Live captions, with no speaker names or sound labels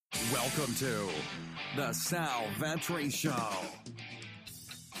Welcome to the Sal Vetri Show.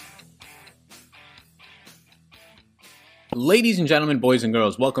 Ladies and gentlemen, boys and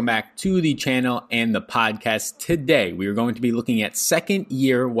girls, welcome back to the channel and the podcast. Today, we are going to be looking at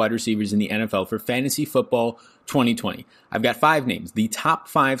second-year wide receivers in the NFL for Fantasy Football 2020. I've got 5 names, the top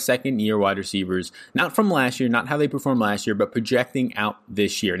 5 second-year wide receivers, not from last year, not how they performed last year, but projecting out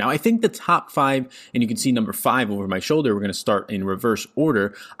this year. Now, I think the top 5, and you can see number 5 over my shoulder, we're going to start in reverse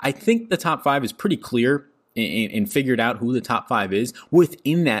order. I think the top 5 is pretty clear and figured out who the top 5 is.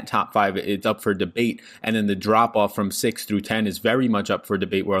 Within that top 5, it's up for debate. And then the drop off from 6 through 10 is very much up for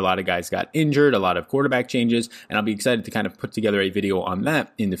debate, where a lot of guys got injured, a lot of quarterback changes. And I'll be excited to kind of put together a video on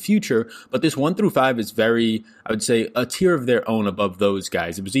that in the future. But this 1 through 5 is very, I would say, a tier of their own above those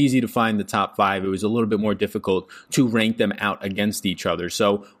guys. It was easy to find the top 5. It was a little bit more difficult to rank them out against each other.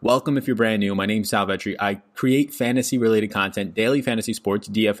 So welcome if you're brand new. My name's Sal Vetri. I create fantasy related content, daily fantasy sports,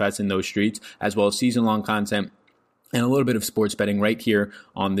 DFS in those streets, as well as season long content and a little bit of sports betting right here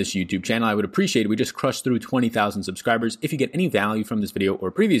on this YouTube channel. I would appreciate it. We just crushed through 20,000 subscribers. If you get any value from this video or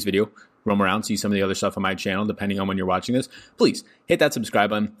previous video, roam around, see some of the other stuff on my channel, depending on when you're watching this, please hit that subscribe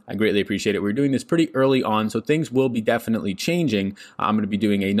button. I greatly appreciate it. We're doing this pretty early on, so things will be definitely changing. I'm going to be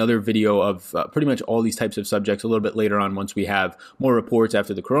doing another video of pretty much all these types of subjects a little bit later on once we have more reports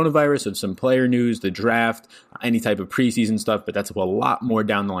after the coronavirus of some player news, the draft, any type of preseason stuff, but that's a lot more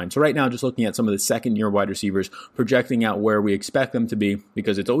down the line. So right now, just looking at some of the second-year wide receivers, projecting out where we expect them to be,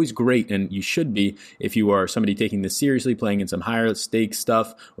 because it's always great, and you should be if you are somebody taking this seriously, playing in some higher stakes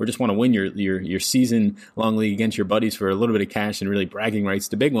stuff, or just want to win your season-long league against your buddies for a little bit of cash and really bragging rights,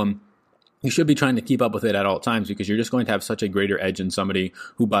 the big one. You should be trying to keep up with it at all times, because you're just going to have such a greater edge than somebody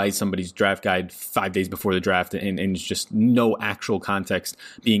who buys somebody's draft guide 5 days before the draft and it's just no actual context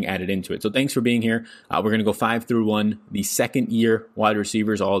being added into it. So thanks for being here. We're going to go 5 through 1, the second year wide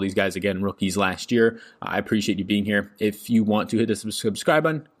receivers, all these guys, again, rookies last year. I appreciate you being here. If you want to hit the subscribe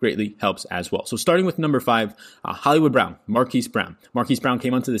button, greatly helps as well. So starting with number 5, Hollywood Brown, Marquise Brown. Marquise Brown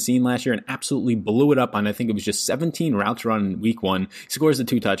came onto the scene last year and absolutely blew it up on, I think it was just 17 routes run in week 1. He scores the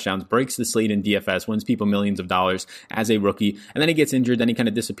 2 touchdowns, breaks the slate in DFS, wins people millions of dollars as a rookie, and then he gets injured. Then he kind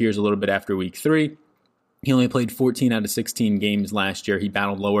of disappears a little bit after week 3. He only played 14 out of 16 games last year. He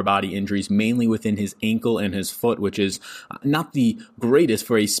battled lower body injuries, mainly within his ankle and his foot, which is not the greatest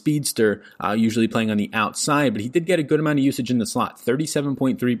for a speedster, usually playing on the outside, but he did get a good amount of usage in the slot.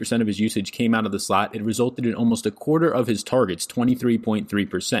 37.3% of his usage came out of the slot. It resulted in almost a quarter of his targets,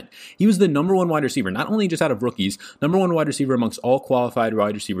 23.3%. He was the number 1 wide receiver, not only just out of rookies, number 1 wide receiver amongst all qualified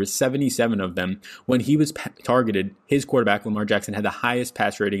wide receivers, 77 of them. When he was targeted, his quarterback, Lamar Jackson, had the highest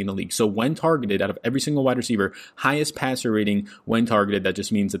pass rating in the league. So when targeted, out of every single wide receiver, highest passer rating when targeted. That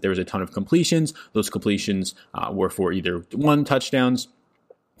just means that there was a ton of completions. Those completions were for either 1 touchdowns.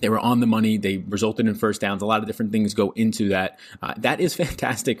 They were on the money. They resulted in first downs. A lot of different things go into that. That is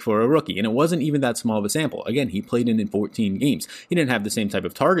fantastic for a rookie. And it wasn't even that small of a sample. Again, he played in 14 games. He didn't have the same type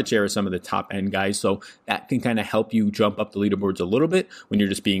of target share as some of the top end guys. So that can kind of help you jump up the leaderboards a little bit when you're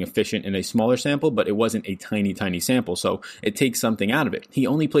just being efficient in a smaller sample, but it wasn't a tiny sample. So it takes something out of it. He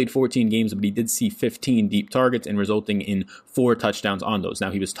only played 14 games, but he did see 15 deep targets and resulting in 4 touchdowns on those.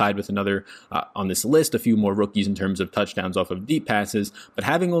 Now he was tied with another on this list, a few more rookies in terms of touchdowns off of deep passes, but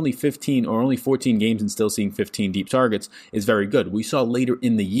having only 15 or only 14 games and still seeing 15 deep targets is very good. We saw later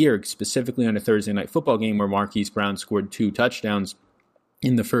in the year, specifically on a Thursday night football game where Marquise Brown scored 2 touchdowns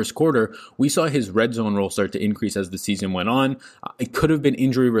in the first quarter, we saw his red zone role start to increase as the season went on. It could have been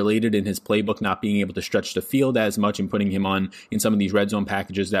injury related in his playbook, not being able to stretch the field as much and putting him on in some of these red zone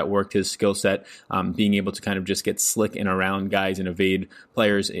packages that worked his skill set, being able to kind of just get slick and around guys and evade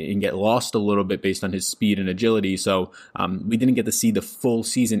players and get lost a little bit based on his speed and agility. So we didn't get to see the full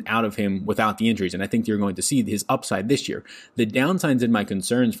season out of him without the injuries. And I think you're going to see his upside this year. The downsides and my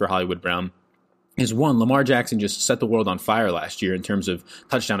concerns for Hollywood Brown is 1, Lamar Jackson just set the world on fire last year in terms of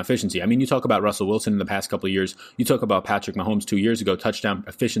touchdown efficiency. I mean, you talk about Russell Wilson in the past couple of years. You talk about Patrick Mahomes 2 years ago, touchdown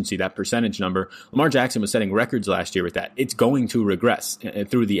efficiency, that percentage number. Lamar Jackson was setting records last year with that. It's going to regress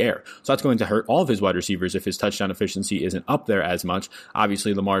through the air. So that's going to hurt all of his wide receivers if his touchdown efficiency isn't up there as much.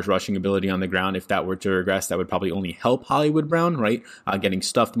 Obviously, Lamar's rushing ability on the ground, if that were to regress, that would probably only help Hollywood Brown, right? Getting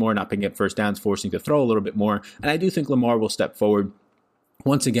stuffed more, not picking up first downs, forcing to throw a little bit more. And I do think Lamar will step forward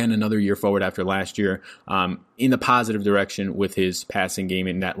Once again, another year forward after last year, in the positive direction with his passing game,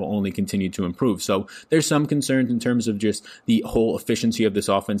 and that will only continue to improve. So there's some concerns in terms of just the whole efficiency of this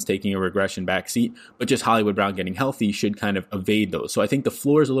offense taking a regression backseat, but just Hollywood Brown getting healthy should kind of evade those. So I think the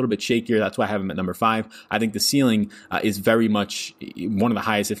floor is a little bit shakier. That's why I have him at number 5. I think the ceiling is very much one of the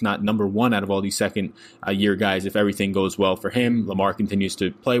highest, if not number 1 out of all these second year guys. If everything goes well for him, Lamar continues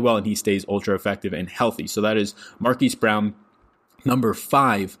to play well, and he stays ultra effective and healthy. So that is Marquise Brown, number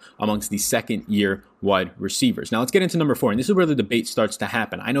 5 amongst the second-year wide receivers. Now let's get into number 4, and this is where the debate starts to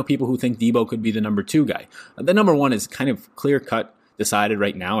happen. I know people who think Deebo could be the number 2 guy. The number 1 is kind of clear-cut decided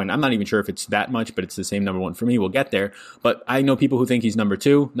right now, and I'm not even sure if it's that much, but it's the same number 1 for me. We'll get there. But I know people who think he's number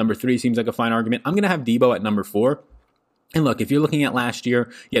 2. Number 3 seems like a fine argument. I'm going to have Deebo at number 4. And look, if you're looking at last year,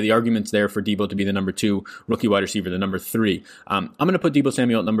 the argument's there for Deebo to be the number 2 rookie wide receiver, the number 3. I'm going to put Deebo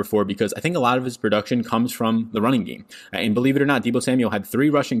Samuel at number 4 because I think a lot of his production comes from the running game. And believe it or not, Deebo Samuel had 3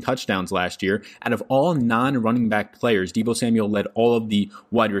 rushing touchdowns last year. Out of all non-running back players, Deebo Samuel led all of the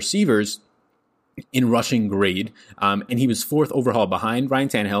wide receivers in rushing grade, and he was 4th overall behind Ryan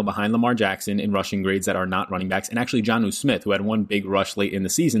Tannehill, behind Lamar Jackson in rushing grades that are not running backs, and actually Jonnu Smith, who had one big rush late in the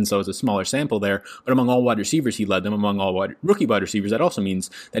season, so it's a smaller sample there, but among all wide receivers, he led them. Among all rookie wide receivers, that also means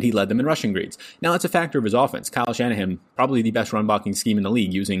that he led them in rushing grades. Now, that's a factor of his offense. Kyle Shanahan, probably the best run-blocking scheme in the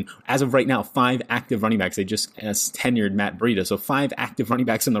league, using, as of right now, 5 active running backs. They just tenured Matt Breida, so 5 active running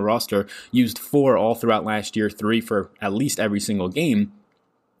backs in the roster, used 4 all throughout last year, 3 for at least every single game.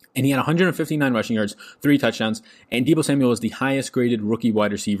 And he had 159 rushing yards, 3 touchdowns, and Deebo Samuel is the highest graded rookie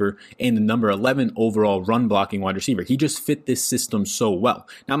wide receiver and the number 11 overall run blocking wide receiver. He just fit this system so well.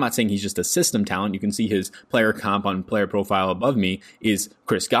 Now, I'm not saying he's just a system talent. You can see his player comp on player profile above me is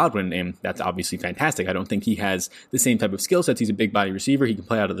Chris Godwin, and that's obviously fantastic. I don't think he has the same type of skill sets. He's a big body receiver. He can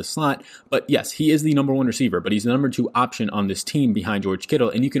play out of the slot, but yes, he is the number 1 receiver, but he's the number 2 option on this team behind George Kittle,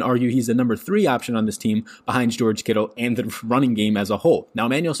 and you can argue he's the number 3 option on this team behind George Kittle and the running game as a whole. Now,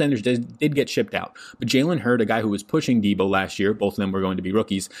 Emmanuel Sanders did get shipped out, but Jalen Hurd, a guy who was pushing Deebo last year, both of them were going to be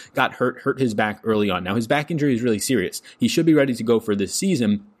rookies, got hurt his back early on. Now, his back injury is really serious. He should be ready to go for this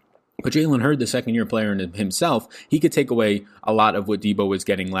season. But Jalen Hurd, the second-year player in himself, he could take away a lot of what Deebo was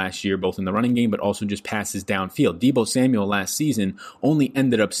getting last year, both in the running game, but also just passes downfield. Deebo Samuel last season only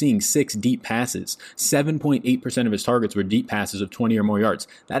ended up seeing 6 deep passes. 7.8% of his targets were deep passes of 20 or more yards.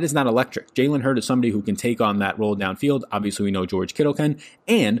 That is not electric. Jalen Hurd is somebody who can take on that role downfield. Obviously, we know George Kittle can.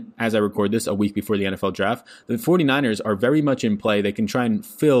 And, as I record this a week before the NFL draft, the 49ers are very much in play. They can try and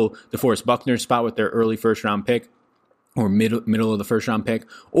fill DeForest Buckner's spot with their early first-round pick, or middle of the first round pick,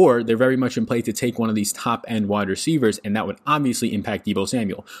 or they're very much in play to take one of these top end wide receivers, and that would obviously impact Deebo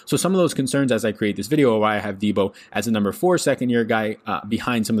Samuel. So some of those concerns as I create this video are why I have Deebo as a number 4 second year guy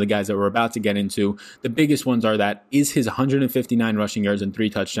behind some of the guys that we're about to get into. The biggest ones are that is his 159 rushing yards and 3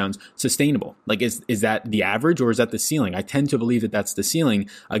 touchdowns sustainable? Like, is that the average or is that the ceiling? I tend to believe that that's the ceiling.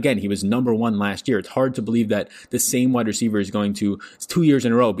 Again, he was number 1 last year. It's hard to believe that the same wide receiver is going to 2 years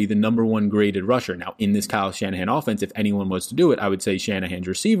in a row be the number 1 graded rusher. Now, in this Kyle Shanahan offense, if anyone was to do it, I would say Shanahan's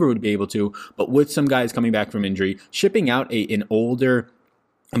receiver would be able to, but with some guys coming back from injury, shipping out an older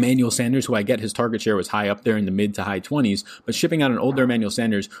Emmanuel Sanders, who I get his target share was high up there in the mid to high 20s, but shipping out an older Emmanuel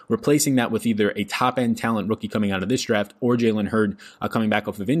Sanders, replacing that with either a top-end talent rookie coming out of this draft or Jalen Hurd coming back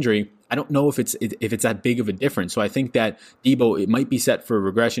off of injury, I don't know if it's that big of a difference. So I think that Deebo, it might be set for a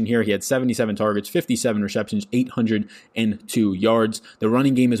regression here. He had 77 targets, 57 receptions, 802 yards. The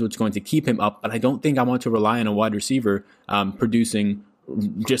running game is what's going to keep him up, but I don't think I want to rely on a wide receiver producing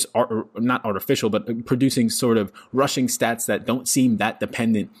just not artificial, but producing sort of rushing stats that don't seem that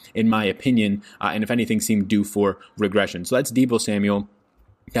dependent, in my opinion, and if anything, seem due for regression. So that's Deebo Samuel.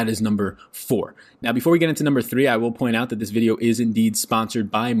 That is number 4. Now, before we get into number 3, I will point out that this video is indeed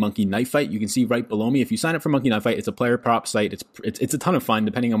sponsored by Monkey Knife Fight. You can see right below me. If you sign up for Monkey Knife Fight, it's a player prop site. It's a ton of fun,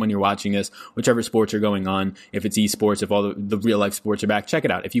 depending on when you're watching this, whichever sports are going on. If it's esports, if all the real life sports are back, check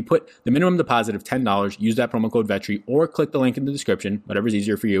it out. If you put the minimum deposit of $10, use that promo code VETRI, or click the link in the description, whatever's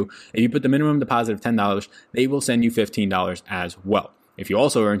easier for you. If you put the minimum deposit of $10, they will send you $15 as well. If you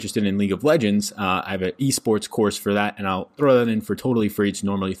also are interested in League of Legends, I have an esports course for that, and I'll throw that in for totally free. It's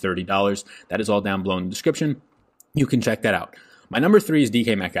normally $30. That is all down below in the description. You can check that out. My number 3 is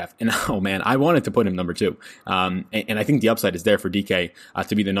DK Metcalf, and oh man, I wanted to put him number 2. And I think the upside is there for DK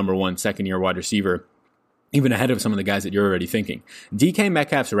to be the number 1 second-year wide receiver, even ahead of some of the guys that you're already thinking. DK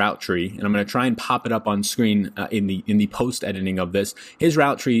Metcalf's route tree, and I'm going to try and pop it up on screen in the post editing of this. His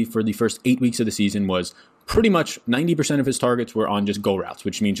route tree for the first 8 weeks of the season was pretty much 90% of his targets were on just go routes,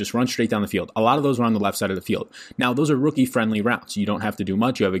 which means just run straight down the field. A lot of those were on the left side of the field. Now, those are rookie-friendly routes. You don't have to do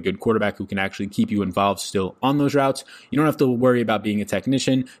much. You have a good quarterback who can actually keep you involved still on those routes. You don't have to worry about being a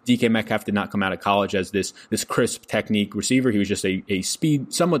technician. DK Metcalf did not come out of college as this crisp technique receiver. He was just a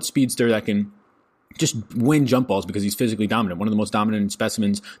somewhat speedster that can just win jump balls because he's physically dominant, one of the most dominant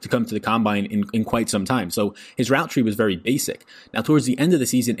specimens to come to the combine in quite some time. So his route tree was very basic. Now, towards the end of the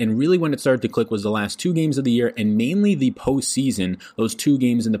season, and really when it started to click was the last 2 games of the year, and mainly the postseason, those 2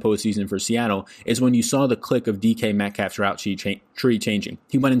 games in the postseason for Seattle, is when you saw the click of DK Metcalf's route tree changing.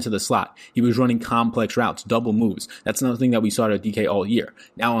 He went into the slot. He was running complex routes, double moves. That's another thing that we saw at DK all year.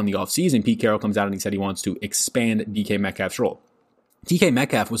 Now on the offseason, Pete Carroll comes out and he said he wants to expand DK Metcalf's role. DK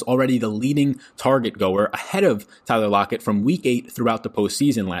Metcalf was already the leading target goer ahead of Tyler Lockett from week 8 throughout the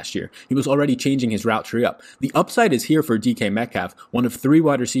postseason last year. He was already changing his route tree up. The upside is here for DK Metcalf, one of 3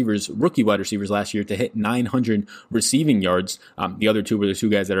 rookie wide receivers last year to hit 900 receiving yards. The other 2 were the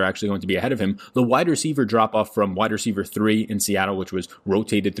 2 guys that are actually going to be ahead of him. The wide receiver drop off from wide receiver 3 in Seattle, which was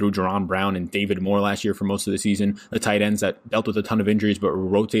rotated through Jaron Brown and David Moore last year for most of the season. The tight ends that dealt with a ton of injuries but were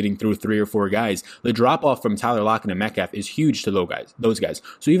rotating through 3 or 4 guys. The drop off from Tyler Lockett and Metcalf is huge to those guys.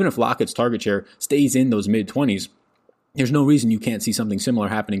 So even if Lockett's target share stays in those mid-20s, there's no reason you can't see something similar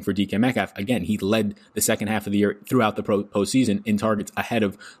happening for DK Metcalf. Again, he led the second half of the year throughout the postseason in targets ahead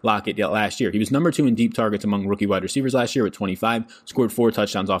of Lockett last year. He was number 2 in deep targets among rookie wide receivers last year with 25, scored 4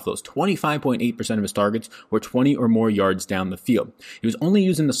 touchdowns off those. 25.8% of his targets were 20 or more yards down the field. He was only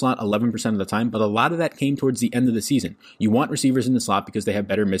used in the slot 11% of the time, but a lot of that came towards the end of the season. You want receivers in the slot because they have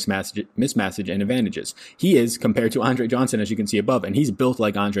better mismatch and advantages. He is compared to Andre Johnson, as you can see above, and he's built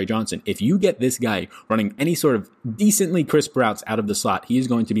like Andre Johnson. If you get this guy running any sort of decently crisp routes out of the slot, he is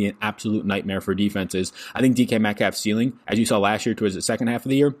going to be an absolute nightmare for defenses. I think DK Metcalf's ceiling, as you saw last year towards the second half of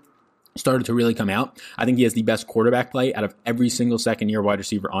the year, started to really come out. I think he has the best quarterback play out of every single second-year wide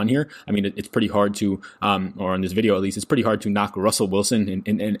receiver on here. I mean, it's pretty hard to, or in this video at least, it's pretty hard to knock Russell Wilson, an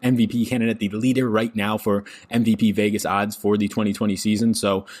MVP candidate, the leader right now for MVP Vegas odds for the 2020 season.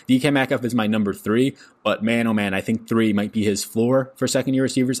 So DK Metcalf is my number 3, but man, oh man, I think 3 might be his floor for second-year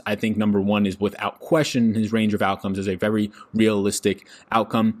receivers. I think number 1 is without question his range of outcomes is a very realistic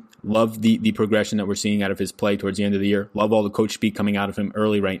outcome. Love the progression that we're seeing out of his play towards the end of the year. Love all the coach speak coming out of him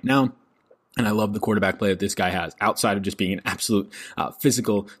early right now. And I love the quarterback play that this guy has, outside of just being an absolute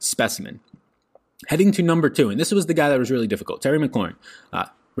physical specimen. Heading to number 2, and this was the guy that was really difficult. Terry McLaurin,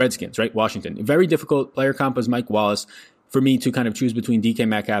 Redskins, right? Washington. Very difficult. Player comp was Mike Wallace. For me to kind of choose between DK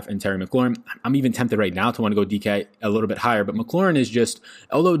Metcalf and Terry McLaurin, I'm even tempted right now to want to go DK a little bit higher, but McLaurin is just,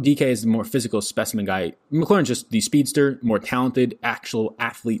 although DK is the more physical specimen guy, McLaurin's just the speedster, more talented, actual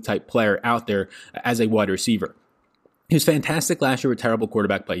athlete type player out there as a wide receiver. He was fantastic last year with terrible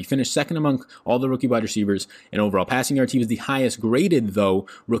quarterback play. He finished second among all the rookie wide receivers in overall passing yards. He was the highest graded, though,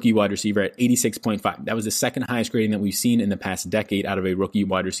 rookie wide receiver at 86.5. That was the second highest grading that we've seen in the past decade out of a rookie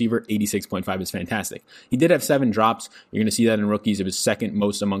wide receiver. 86.5 is fantastic. He did have 7 drops. You're going to see that in rookies. It was second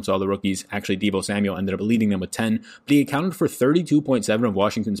most amongst all the rookies. Actually, Deebo Samuel ended up leading them with 10, but he accounted for 32.7 of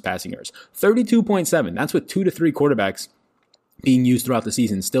Washington's passing yards. 32.7. That's with 2 to 3 quarterbacks being used throughout the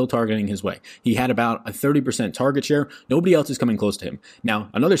season, still targeting his way. He had about a 30% target share. Nobody else is coming close to him.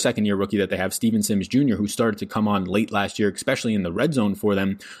 Now, another second-year rookie that they have, Steven Sims Jr., who started to come on late last year, especially in the red zone for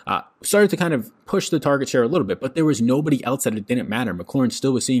them, started to kind of push the target share a little bit, but there was nobody else that it didn't matter. McLaurin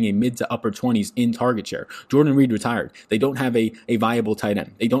still was seeing a mid to upper 20s in target share. Jordan Reed retired. They don't have a viable tight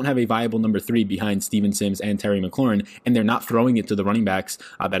end. They don't have a viable number 3 behind Steven Sims and Terry McLaurin, and they're not throwing it to the running backs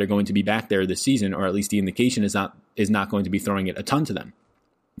that are going to be back there this season, or at least the indication is not going to be throwing it a ton to them.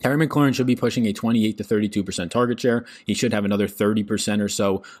 Terry McLaurin should be pushing a 28 to 32% target share. He should have another 30% or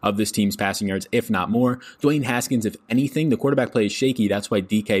so of this team's passing yards, if not more. Dwayne Haskins, if anything, the quarterback play is shaky. That's why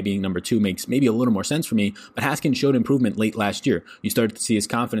DK being number 2 makes maybe a little more sense for me. But Haskins showed improvement late last year. You started to see his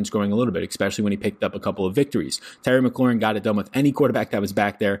confidence growing a little bit, especially when he picked up a couple of victories. Terry McLaurin got it done with any quarterback that was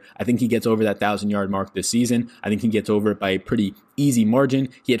back there. I think he gets over that 1,000-yard mark this season. I think he gets over it by a pretty easy margin.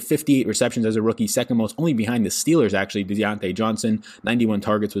 He had 58 receptions as a rookie, second most, only behind the Steelers, actually. Deontay Johnson, 91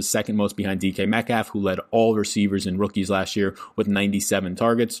 targets, was second most behind DK Metcalf, who led all receivers and rookies last year with 97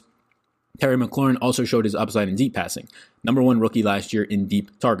 targets. Terry McLaurin also showed his upside in deep passing. Number 1 rookie last year in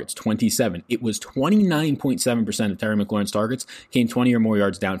deep targets, 27. It was 29.7% of Terry McLaurin's targets came 20 or more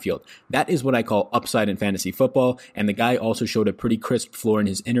yards downfield. That is what I call upside in fantasy football, and the guy also showed a pretty crisp floor in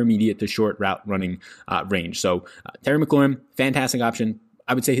his intermediate to short route running range. So Terry McLaurin, fantastic option.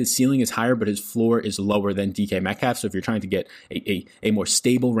 I would say his ceiling is higher, but his floor is lower than DK Metcalf. So if you're trying to get a more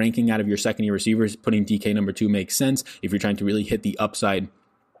stable ranking out of your second-year receivers, putting DK number 2 makes sense. If you're trying to really hit the upside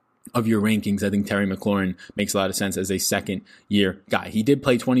of your rankings, I think Terry McLaurin makes a lot of sense as a second-year guy. He did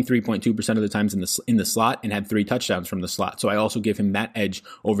play 23.2% of the times in the slot and had 3 touchdowns from the slot. So I also give him that edge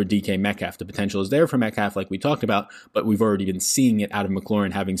over DK Metcalf. The potential is there for Metcalf, like we talked about, but we've already been seeing it out of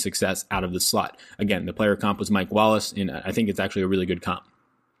McLaurin having success out of the slot. Again, the player comp was Mike Wallace, and I think it's actually a really good comp.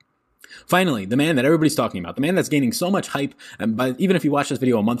 Finally, the man that everybody's talking about, the man that's gaining so much hype, but even if you watch this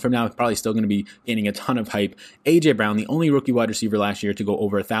video a month from now, it's probably still going to be gaining a ton of hype. A.J. Brown, the only rookie wide receiver last year to go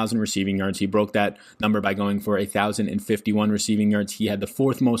over 1,000 receiving yards. He broke that number by going for 1,051 receiving yards. He had the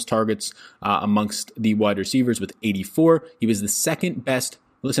 4th most targets amongst the wide receivers with 84. He was the second best,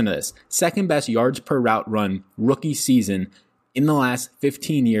 listen to this, second best yards per route run rookie season in the last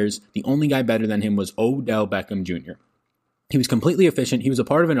 15 years. The only guy better than him was Odell Beckham Jr. He was completely efficient. He was a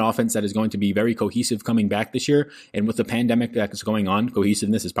part of an offense that is going to be very cohesive coming back this year. And with the pandemic that's going on,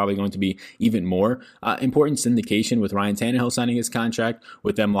 cohesiveness is probably going to be even more important. Syndication with Ryan Tannehill signing his contract,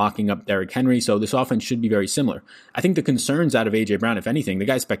 with them locking up Derrick Henry. So this offense should be very similar. I think the concerns out of A.J. Brown, if anything, the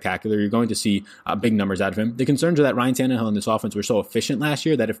guy's spectacular. You're going to see big numbers out of him. The concerns are that Ryan Tannehill and this offense were so efficient last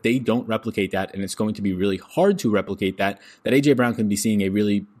year that if they don't replicate that, and it's going to be really hard to replicate that A.J. Brown can be seeing a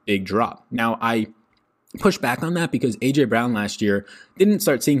really big drop. Now, I push back on that because A.J. Brown last year didn't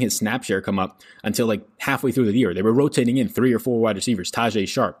start seeing his snap share come up until like halfway through the year. They were rotating in 3 or 4 wide receivers, Tajay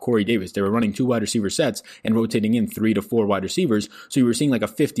Sharp, Corey Davis. They were running 2 wide receiver sets and rotating in 3 to 4 wide receivers. So you were seeing like a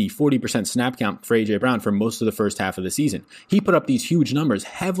 50-40% snap count for A.J. Brown for most of the first half of the season. He put up these huge numbers,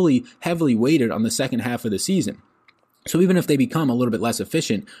 heavily weighted on the second half of the season. So even if they become a little bit less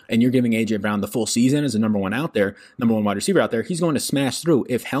efficient and you're giving A.J. Brown the full season as a number one wide receiver out there, he's going to smash through,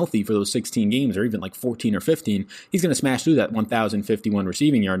 if healthy for those 16 games or even like 14 or 15, he's going to smash through that 1,051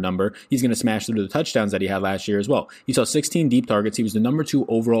 receiving yard number. He's going to smash through the touchdowns that he had last year as well. He saw 16 deep targets. He was the number 2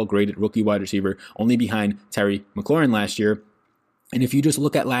 overall graded rookie wide receiver, only behind Terry McLaurin last year. And if you just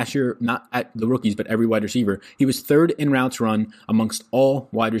look at last year, not at the rookies, but every wide receiver, he was 3rd in routes run amongst all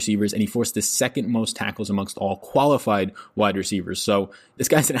wide receivers, and he forced the 2nd most tackles amongst all qualified wide receivers. So this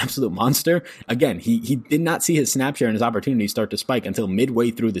guy's an absolute monster. Again, he did not see his snap share and his opportunities start to spike until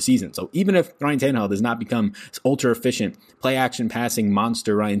midway through the season. So even if Ryan Tannehill does not become this ultra efficient play action passing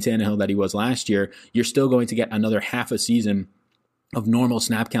monster Ryan Tannehill that he was last year, you're still going to get another half a season of normal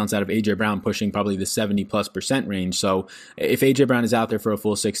snap counts out of A.J. Brown, pushing probably the 70+% range. So if A.J. Brown is out there for a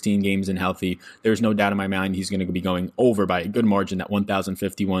full 16 games and healthy, there's no doubt in my mind he's going to be going over by a good margin, that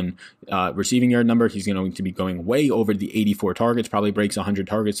 1,051 receiving yard number. He's going to be going way over the 84 targets, probably breaks 100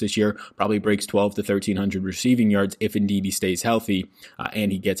 targets this year, probably breaks 12 to 1,300 receiving yards if indeed he stays healthy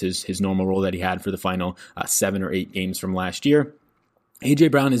and he gets his normal role that he had for the final 7 or 8 games from last year. A.J.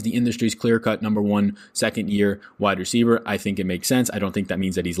 Brown is the industry's clear-cut number 1 second-year wide receiver. I think it makes sense. I don't think that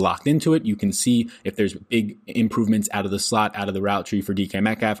means that he's locked into it. You can see if there's big improvements out of the slot, out of the route tree for DK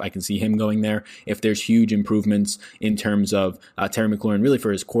Metcalf, I can see him going there. If there's huge improvements in terms of Terry McLaurin, really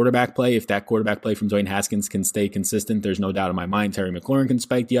for his quarterback play, if that quarterback play from Dwayne Haskins can stay consistent, there's no doubt in my mind Terry McLaurin can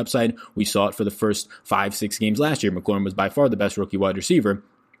spike the upside. We saw it for the first 5-6 games last year. McLaurin was by far the best rookie wide receiver.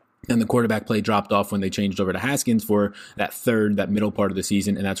 Then the quarterback play dropped off when they changed over to Haskins for that middle part of the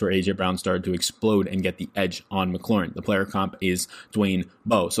season, and that's where A.J. Brown started to explode and get the edge on McLaurin. The player comp is Dwayne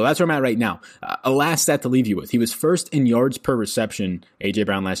Bowe. So that's where I'm at right now. A last stat to leave you with. He was 1st in yards per reception, A.J.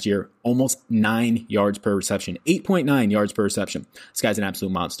 Brown last year, almost 9 yards per reception, 8.9 yards per reception. This guy's an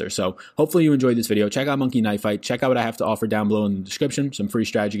absolute monster. So hopefully you enjoyed this video. Check out Monkey Knife Fight. Check out what I have to offer down below in the description, some free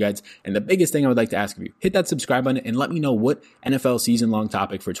strategy guides. And the biggest thing I would like to ask of you, hit that subscribe button and let me know what NFL season-long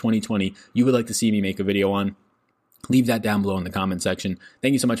topic for 2020 you would like to see me make a video on. Leave that down below in the comment section.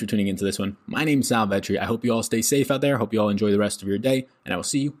 Thank you so much for tuning into this one. My name is Sal Vetri. I hope you all stay safe out there. Hope you all enjoy the rest of your day, and I will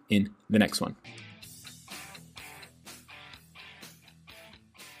see you in the next one.